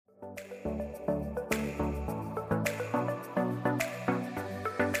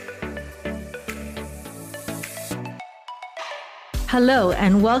Hello,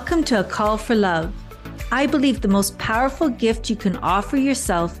 and welcome to A Call for Love. I believe the most powerful gift you can offer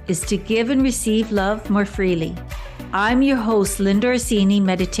yourself is to give and receive love more freely. I'm your host, Linda Orsini,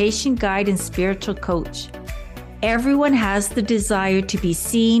 meditation guide and spiritual coach. Everyone has the desire to be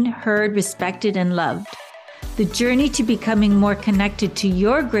seen, heard, respected, and loved. The journey to becoming more connected to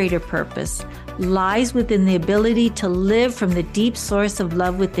your greater purpose lies within the ability to live from the deep source of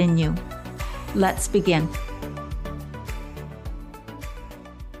love within you. Let's begin.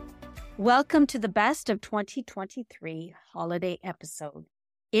 Welcome to the best of 2023 holiday episode.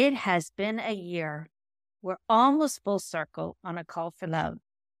 It has been a year. We're almost full circle on A Call for Love.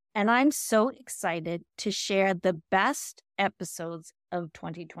 And I'm so excited to share the best episodes of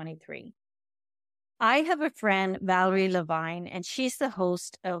 2023. I have a friend, Valerie Levine, and she's the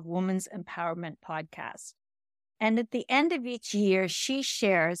host of Women's Empowerment Podcast. And at the end of each year, she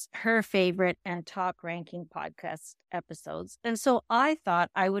shares her favorite and top ranking podcast episodes. And so I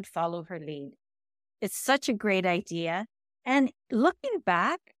thought I would follow her lead. It's such a great idea. And looking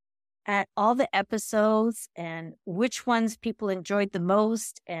back at all the episodes and which ones people enjoyed the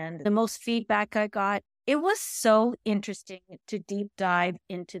most and the most feedback I got, it was so interesting to deep dive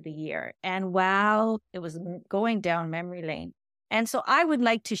into the year. And wow, it was going down memory lane. And so I would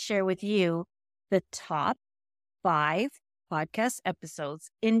like to share with you the top 5 podcast episodes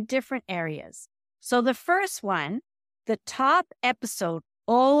in different areas. So the first one, the top episode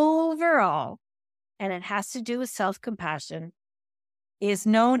overall, and it has to do with self-compassion, is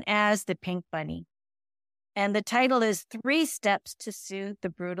known as the Pink Bunny. And the title is 3 Steps to Soothe the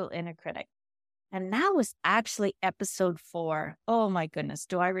Brutal Inner Critic. And that was actually episode 4. Oh my goodness,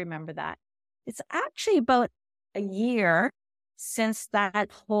 do I remember that? It's actually about a year since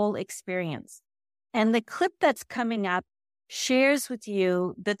that whole experience. And the clip that's coming up shares with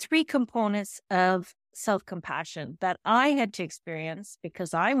you the 3 components of self-compassion that I had to experience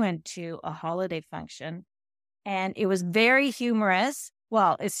because I went to a holiday function and it was very humorous.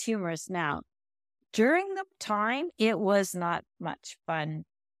 Well, it's humorous now. During the time, it was not much fun.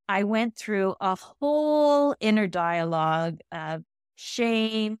 I went through a whole inner dialogue of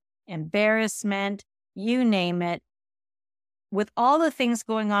shame, embarrassment, you name it. With all the things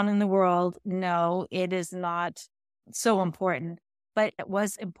going on in the world, no, it is not so important, but it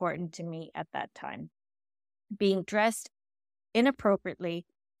was important to me at that time. Being dressed inappropriately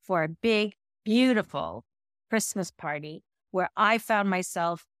for a big, beautiful Christmas party where I found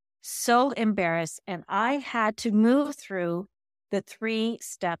myself so embarrassed and I had to move through the 3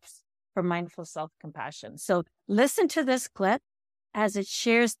 steps for mindful self-compassion. So listen to this clip as it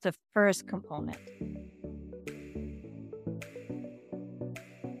shares the first component.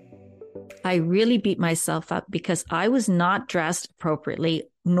 I really beat myself up because I was not dressed appropriately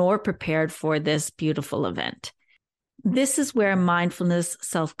nor prepared for this beautiful event. This is where mindfulness,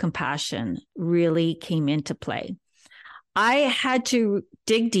 self-compassion really came into play. I had to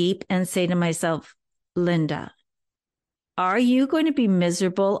dig deep and say to myself, Linda, are you going to be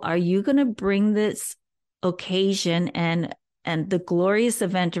miserable? Are you going to bring this occasion and the glorious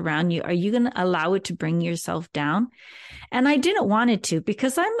event around you? Are you going to allow it to bring yourself down? And I didn't want it to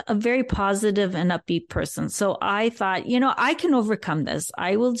because I'm a very positive and upbeat person. So I thought, I can overcome this.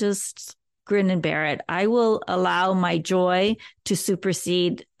 I will just grin and bear it. I will allow my joy to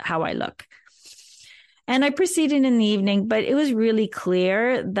supersede how I look. And I proceeded in the evening, but it was really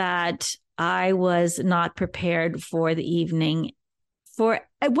clear that I was not prepared for the evening for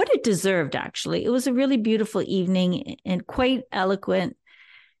what it deserved, actually. It was a really beautiful evening and quite eloquent.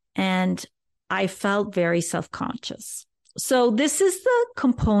 And I felt very self-conscious. So this is the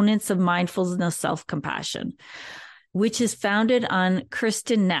components of mindfulness self-compassion, which is founded on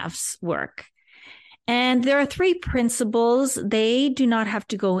Kristin Neff's work. And there are 3 principles. They do not have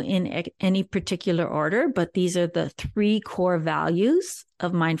to go in any particular order, but these are the 3 core values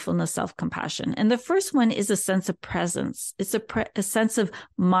of mindfulness self-compassion. And the first one is a sense of presence. It's a sense of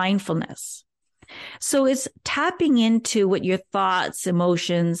mindfulness. So it's tapping into what your thoughts,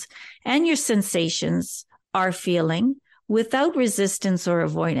 emotions, and your sensations are feeling without resistance or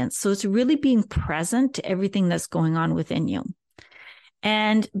avoidance. So it's really being present to everything that's going on within you.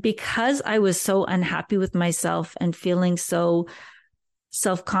 And because I was so unhappy with myself and feeling so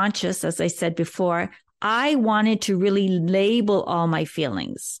self-conscious, as I said before, I wanted to really label all my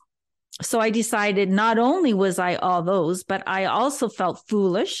feelings. So I decided not only was I all those, but I also felt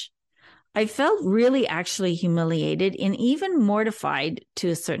foolish. I felt really actually humiliated and even mortified to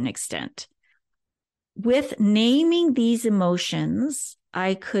a certain extent. With naming these emotions,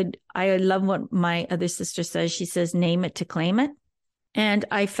 I love what my other sister says. She says, name it to claim it. And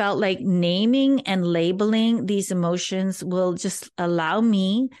I felt like naming and labeling these emotions will just allow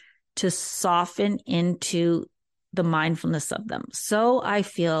me to soften into the mindfulness of them. So I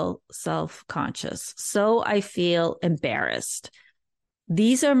feel self-conscious. So I feel embarrassed.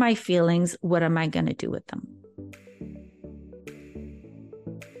 These are my feelings. What am I going to do with them?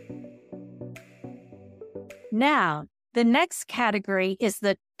 Now, the next category is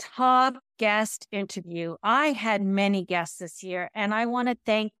the top guest interview. I had many guests this year, and I want to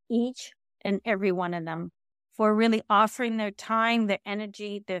thank each and every one of them for really offering their time, their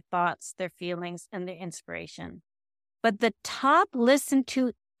energy, their thoughts, their feelings, and their inspiration. But the top listened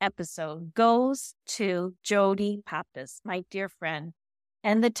to episode goes to Jody Pappas, my dear friend.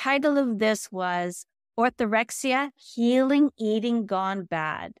 And the title of this was Orthorexia, Healing Eating Gone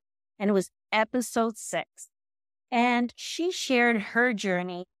Bad. And it was episode 6. And she shared her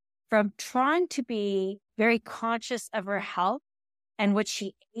journey from trying to be very conscious of her health and what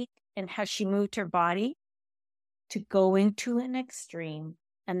she ate and how she moved her body to going to an extreme.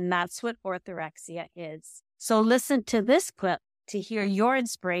 And that's what orthorexia is. So listen to this clip to hear your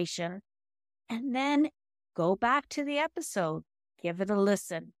inspiration and then go back to the episode. Give it a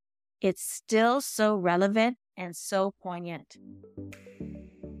listen. It's still so relevant and so poignant.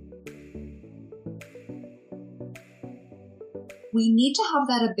 We need to have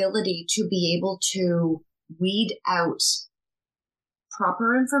that ability to be able to weed out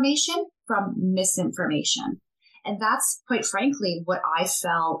proper information from misinformation. And that's, quite frankly, what I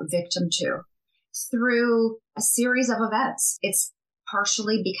fell victim to through a series of events. It's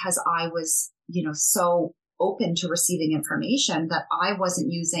partially because I was, so open to receiving information that I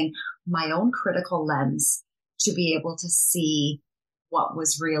wasn't using my own critical lens to be able to see what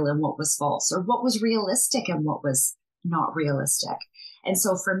was real and what was false, or what was realistic and what was not realistic. And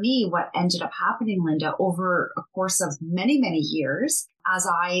so for me, what ended up happening, Linda, over a course of many, many years, as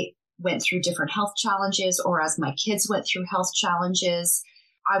I went through different health challenges, or as my kids went through health challenges,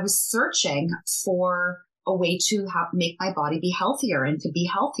 I was searching for a way to make my body be healthier and to be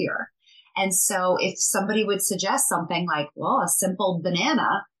healthier. And so if somebody would suggest something like, well, a simple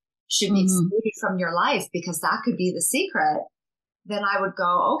banana should be excluded from your life because that could be the secret, then I would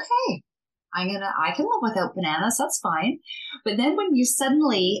go, okay, I can live without bananas. That's fine. But then when you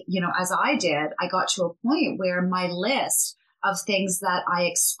suddenly, as I did, I got to a point where my list of things that I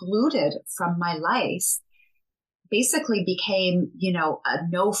excluded from my life basically became, a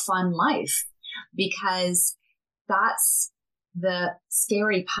no fun life, because that's the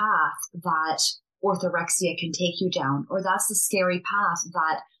scary path that orthorexia can take you down, or that's the scary path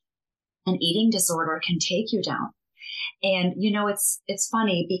that an eating disorder can take you down. And, it's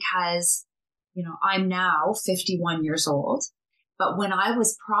funny because I'm now 51 years old, but when I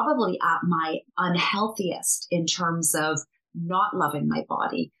was probably at my unhealthiest in terms of not loving my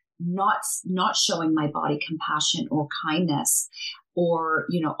body, not showing my body compassion or kindness, or,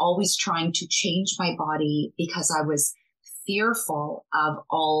 always trying to change my body because I was fearful of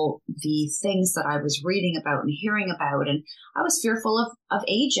all the things that I was reading about and hearing about. And I was fearful of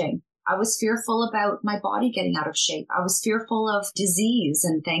aging. I was fearful about my body getting out of shape. I was fearful of disease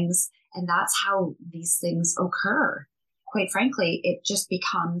and things. And that's how these things occur. Quite frankly, it just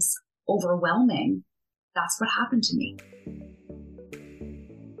becomes overwhelming. That's what happened to me.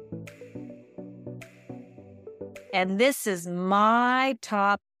 And this is my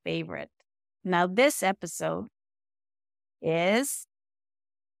top favorite. Now, this episode is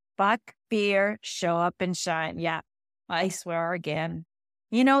Fuck Fear, Show Up and Shine. Yeah, I swear again.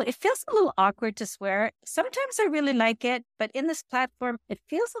 It feels a little awkward to swear. Sometimes I really like it, but in this platform, it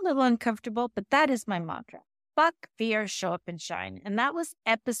feels a little uncomfortable, but that is my mantra. Fuck fear, show up and shine. And that was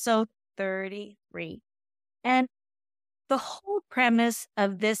episode 33. And the whole premise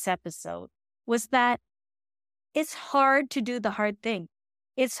of this episode was that it's hard to do the hard thing.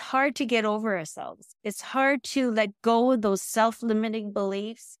 It's hard to get over ourselves. It's hard to let go of those self-limiting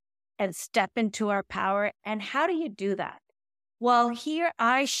beliefs and step into our power. And how do you do that? Well, here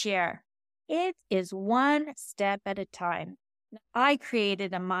I share. It is one step at a time. I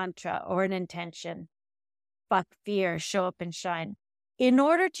created a mantra or an intention. Fuck fear, show up and shine. In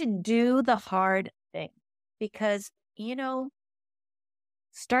order to do the hard thing. Because,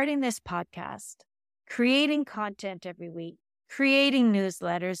 starting this podcast, creating content every week, creating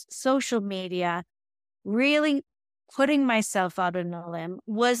newsletters, social media, really putting myself out on a limb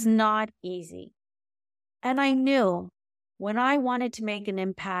was not easy. And I knew when I wanted to make an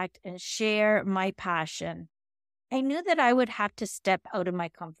impact and share my passion, I knew that I would have to step out of my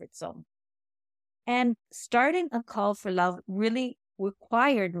comfort zone. And starting a call for love really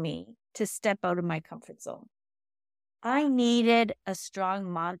required me to step out of my comfort zone. I needed a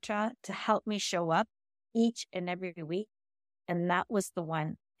strong mantra to help me show up each and every week. And that was the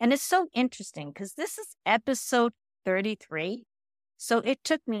one. And it's so interesting because this is episode 33. So it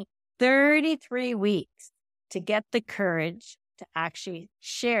took me 33 weeks to get the courage to actually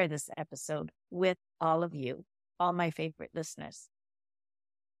share this episode with all of you, all my favorite listeners.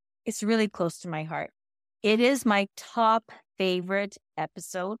 It's really close to my heart. It is my top favorite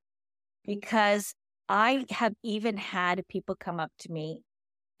episode because I have even had people come up to me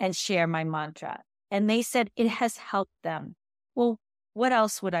and share my mantra. And they said it has helped them. Well, what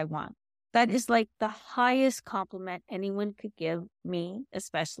else would I want? That is like the highest compliment anyone could give me,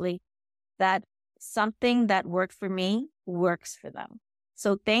 especially that something that worked for me works for them.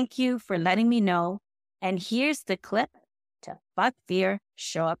 So thank you for letting me know. And here's the clip to Fuck Fear,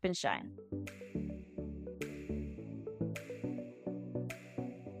 Show Up and Shine.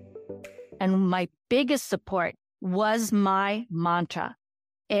 And my biggest support was my mantra.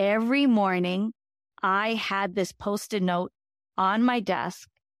 Every morning, I had this Post-it note on my desk,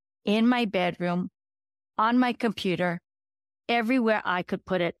 in my bedroom, on my computer, everywhere I could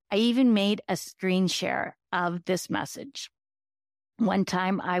put it. I even made a screen share of this message. One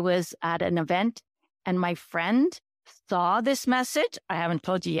time I was at an event and my friend saw this message. I haven't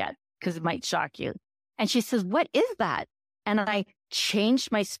told you yet because it might shock you. And she says, "What is that?" And I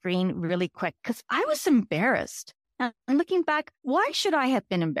changed my screen really quick because I was embarrassed. And looking back, why should I have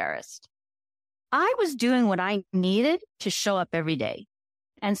been embarrassed? I was doing what I needed to show up every day.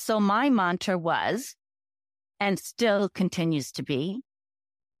 And so my mantra was, and still continues to be,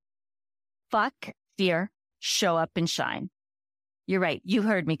 fuck fear, show up and shine. You're right. You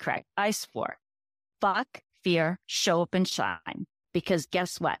heard me correct. I swore. Fuck fear, show up and shine. Because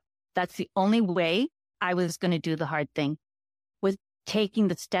guess what? That's the only way I was going to do the hard thing, was taking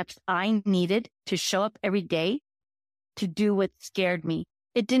the steps I needed to show up every day to do what scared me.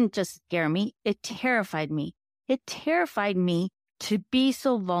 It didn't just scare me. It terrified me. It terrified me to be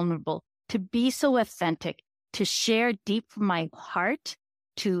so vulnerable, to be so authentic, to share deep from my heart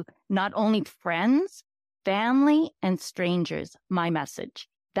to not only friends, family, and strangers, my message.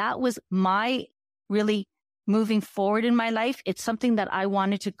 That was my really moving forward in my life. It's something that I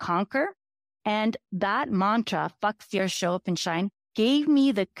wanted to conquer. And that mantra, fuck fear, show up and shine, gave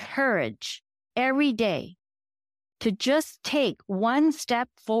me the courage every day to just take one step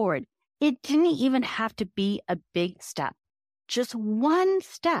forward. It didn't even have to be a big step, just one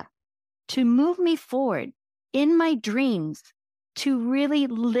step to move me forward in my dreams, to really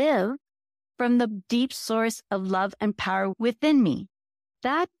live from the deep source of love and power within me.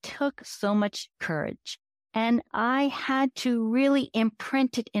 That took so much courage. And I had to really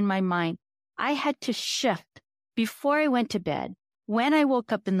imprint it in my mind. I had to shift before I went to bed. When I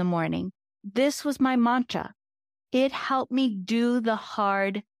woke up in the morning, this was my mantra. It helped me do the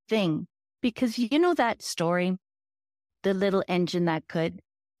hard thing. Because you know that story, the little engine that could,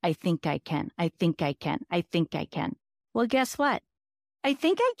 I think I can, I think I can, I think I can. Well, guess what? I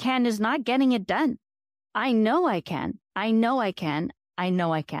think I can is not getting it done. I know I can, I know I can, I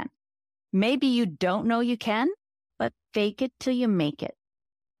know I can. Maybe you don't know you can, but fake it till you make it.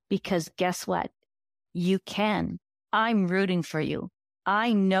 Because guess what? You can. I'm rooting for you.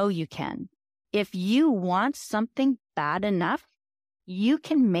 I know you can. If you want something bad enough, you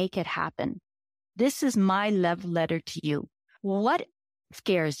can make it happen. This is my love letter to you. What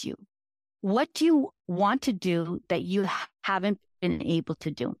scares you? What do you want to do that you haven't been able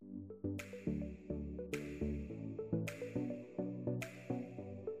to do?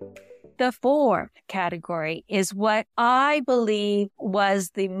 The fourth category is what I believe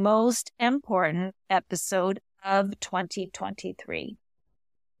was the most important episode of 2023.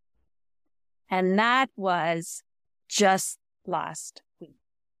 And that was just last week,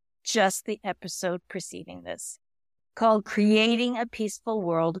 just the episode preceding this, called Creating a Peaceful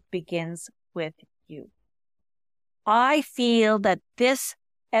World Begins with You. I feel that this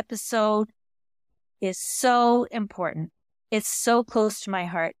episode is so important. It's so close to my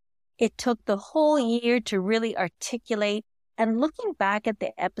heart. It took the whole year to really articulate. And looking back at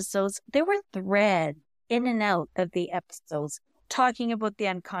the episodes, there were threads in and out of the episodes talking about the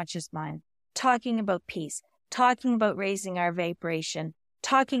unconscious mind, talking about peace, talking about raising our vibration,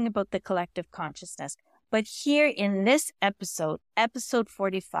 talking about the collective consciousness. But here in this episode, episode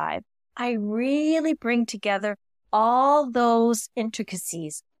 45, I really bring together all those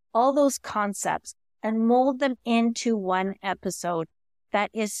intricacies, all those concepts, and mold them into one episode that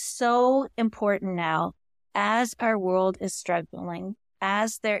is so important now as our world is struggling,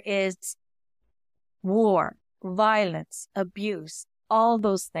 as there is war, violence, abuse, all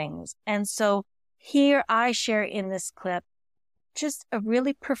those things. And so Here I share in this clip just a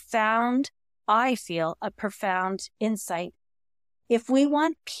really profound, I feel, a profound insight. If we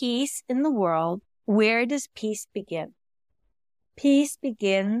want peace in the world, where does peace begin? Peace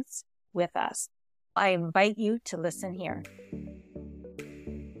begins with us. I invite you to listen here.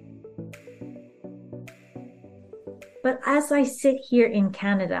 But as I sit here in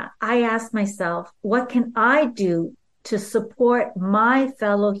Canada, I ask myself, what can I do to support my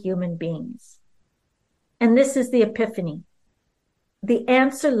fellow human beings? And this is the epiphany. The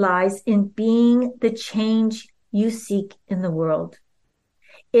answer lies in being the change you seek in the world.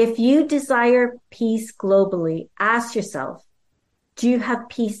 If you desire peace globally, ask yourself, do you have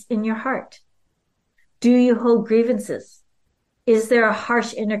peace in your heart? Do you hold grievances? Is there a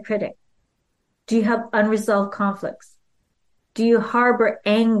harsh inner critic? Do you have unresolved conflicts? Do you harbor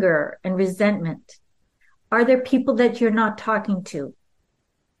anger and resentment? Are there people that you're not talking to?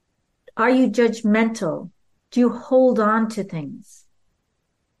 Are you judgmental? Do you hold on to things?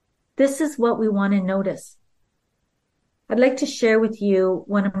 This is what we want to notice. I'd like to share with you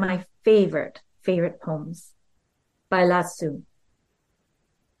one of my favorite poems by Lao Tzu.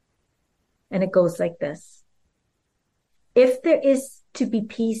 And it goes like this. If there is to be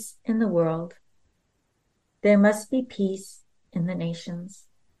peace in the world, there must be peace in the nations.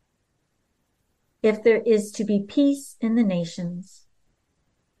 If there is to be peace in the nations,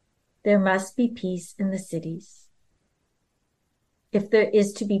 there must be peace in the cities. If there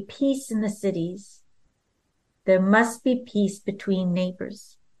is to be peace in the cities, there must be peace between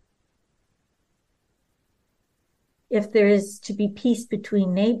neighbors. If there is to be peace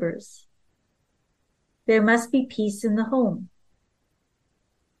between neighbors, there must be peace in the home.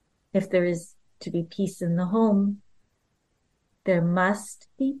 If there is to be peace in the home, there must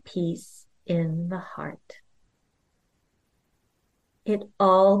be peace in the heart. It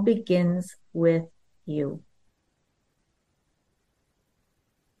all begins with you.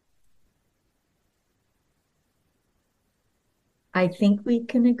 I think we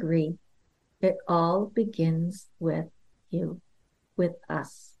can agree it all begins with you, with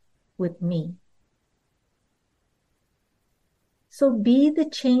us, with me. So be the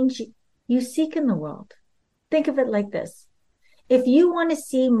change you seek in the world. Think of it like this. If you want to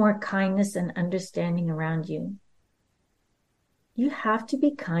see more kindness and understanding around you, you have to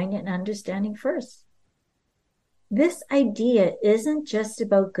be kind and understanding first. This idea isn't just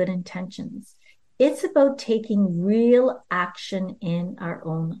about good intentions. It's about taking real action in our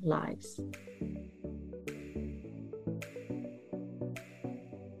own lives.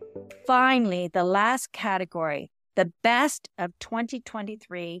 Finally, the last category, the best of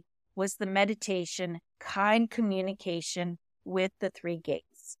 2023, was the meditation, kind communication with the 3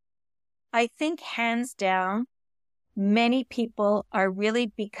 gates. I think hands down, many people are really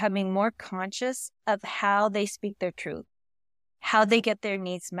becoming more conscious of how they speak their truth, how they get their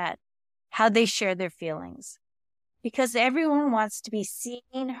needs met, how they share their feelings, because everyone wants to be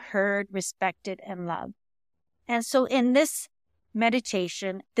seen, heard, respected, and loved. And so in this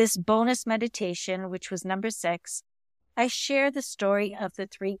meditation, this bonus meditation, which was number 6, I share the story of the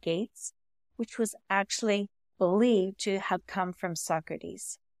 3 gates, which was actually believed to have come from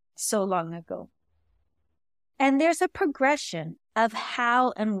Socrates so long ago. And there's a progression of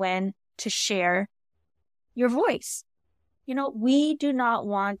how and when to share your voice. You know, we do not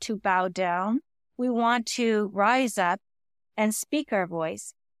want to bow down. We want to rise up and speak our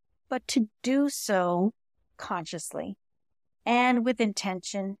voice, but to do so consciously and with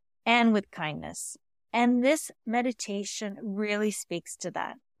intention and with kindness. And this meditation really speaks to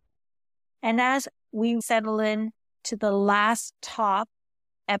that. And as we settle in to the last top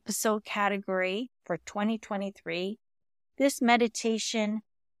episode category for 2023, this meditation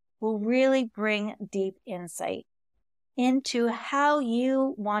will really bring deep insight into how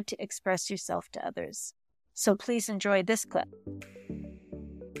you want to express yourself to others. So please enjoy this clip.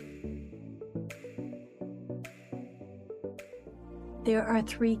 There are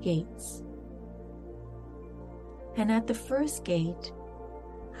 3 gates. And at the first gate,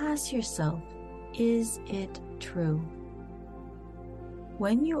 ask yourself, is it true?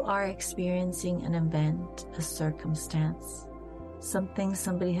 When you are experiencing an event, a circumstance, something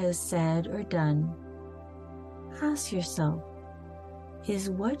somebody has said or done, ask yourself, is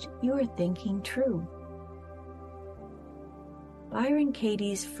what you are thinking true? Byron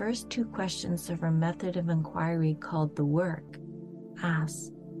Katie's first 2 questions of her method of inquiry called the work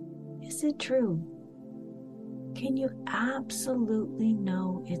asks, is it true? Can you absolutely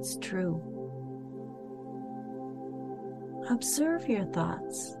know it's true? Observe your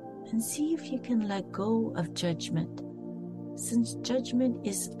thoughts and see if you can let go of judgment, since judgment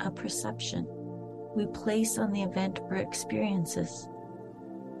is a perception. we place on the event or experiences.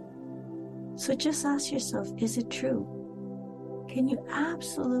 So just ask yourself, is it true? Can you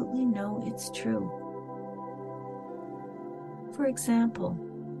absolutely know it's true? For example,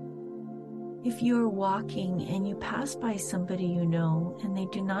 if you're walking and you pass by somebody you know and they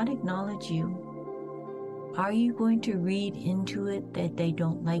do not acknowledge you, are you going to read into it that they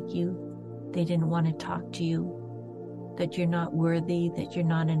don't like you, they didn't want to talk to you, that you're not worthy, that you're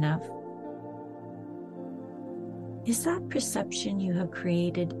not enough? Is that perception you have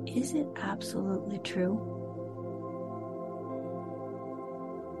created, is it absolutely true?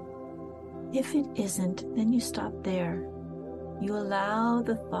 If it isn't, then you stop there. You allow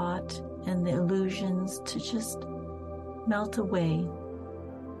the thought and the illusions to just melt away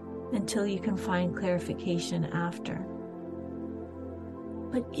until you can find clarification after.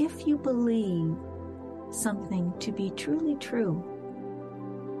 But if you believe something to be truly true,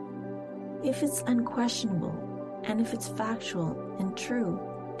 if it's unquestionable, and if it's factual and true,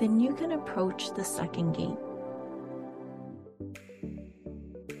 then you can approach the second gate.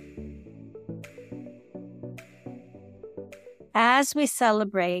 As we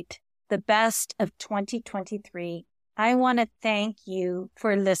celebrate the best of 2023, I want to thank you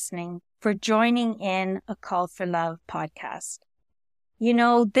for listening, for joining in A Call for Love podcast. You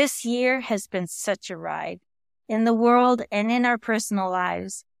know, this year has been such a ride in the world and in our personal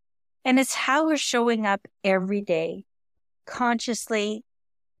lives. And it's how we're showing up every day, consciously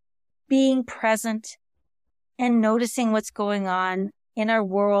being present and noticing what's going on in our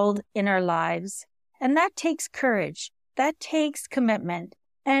world, in our lives. And that takes courage. That takes commitment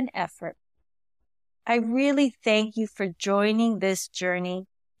and effort. I really thank you for joining this journey,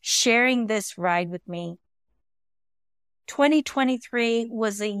 sharing this ride with me. 2023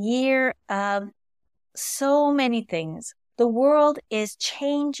 was a year of so many things. The world is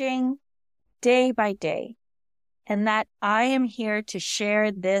changing day by day, and that I am here to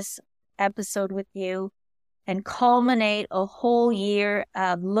share this episode with you and culminate a whole year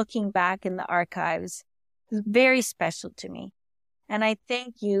of looking back in the archives. It's very special to me, and I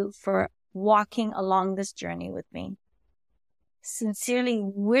thank you for walking along this journey with me. Sincerely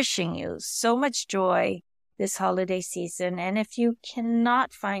wishing you so much joy this holiday season, and if you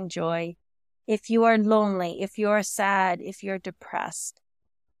cannot find joy, if you are lonely, if you are sad, if you're depressed,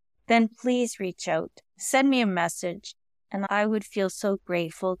 then please reach out. Send me a message, and I would feel so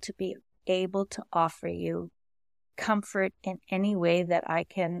grateful to be able to offer you comfort in any way that I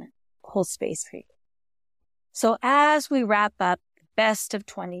can hold space for you. So as we wrap up the best of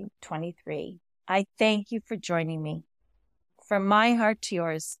 2023, I thank you for joining me. From my heart to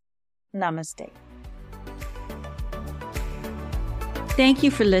yours, namaste. Thank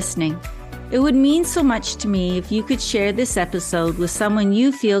you for listening. It would mean so much to me if you could share this episode with someone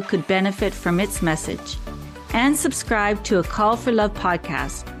you feel could benefit from its message, and subscribe to A Call for Love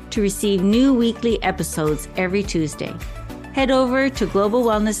podcast to receive new weekly episodes every Tuesday. Head over to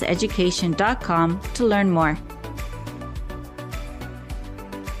globalwellnesseducation.com to learn more.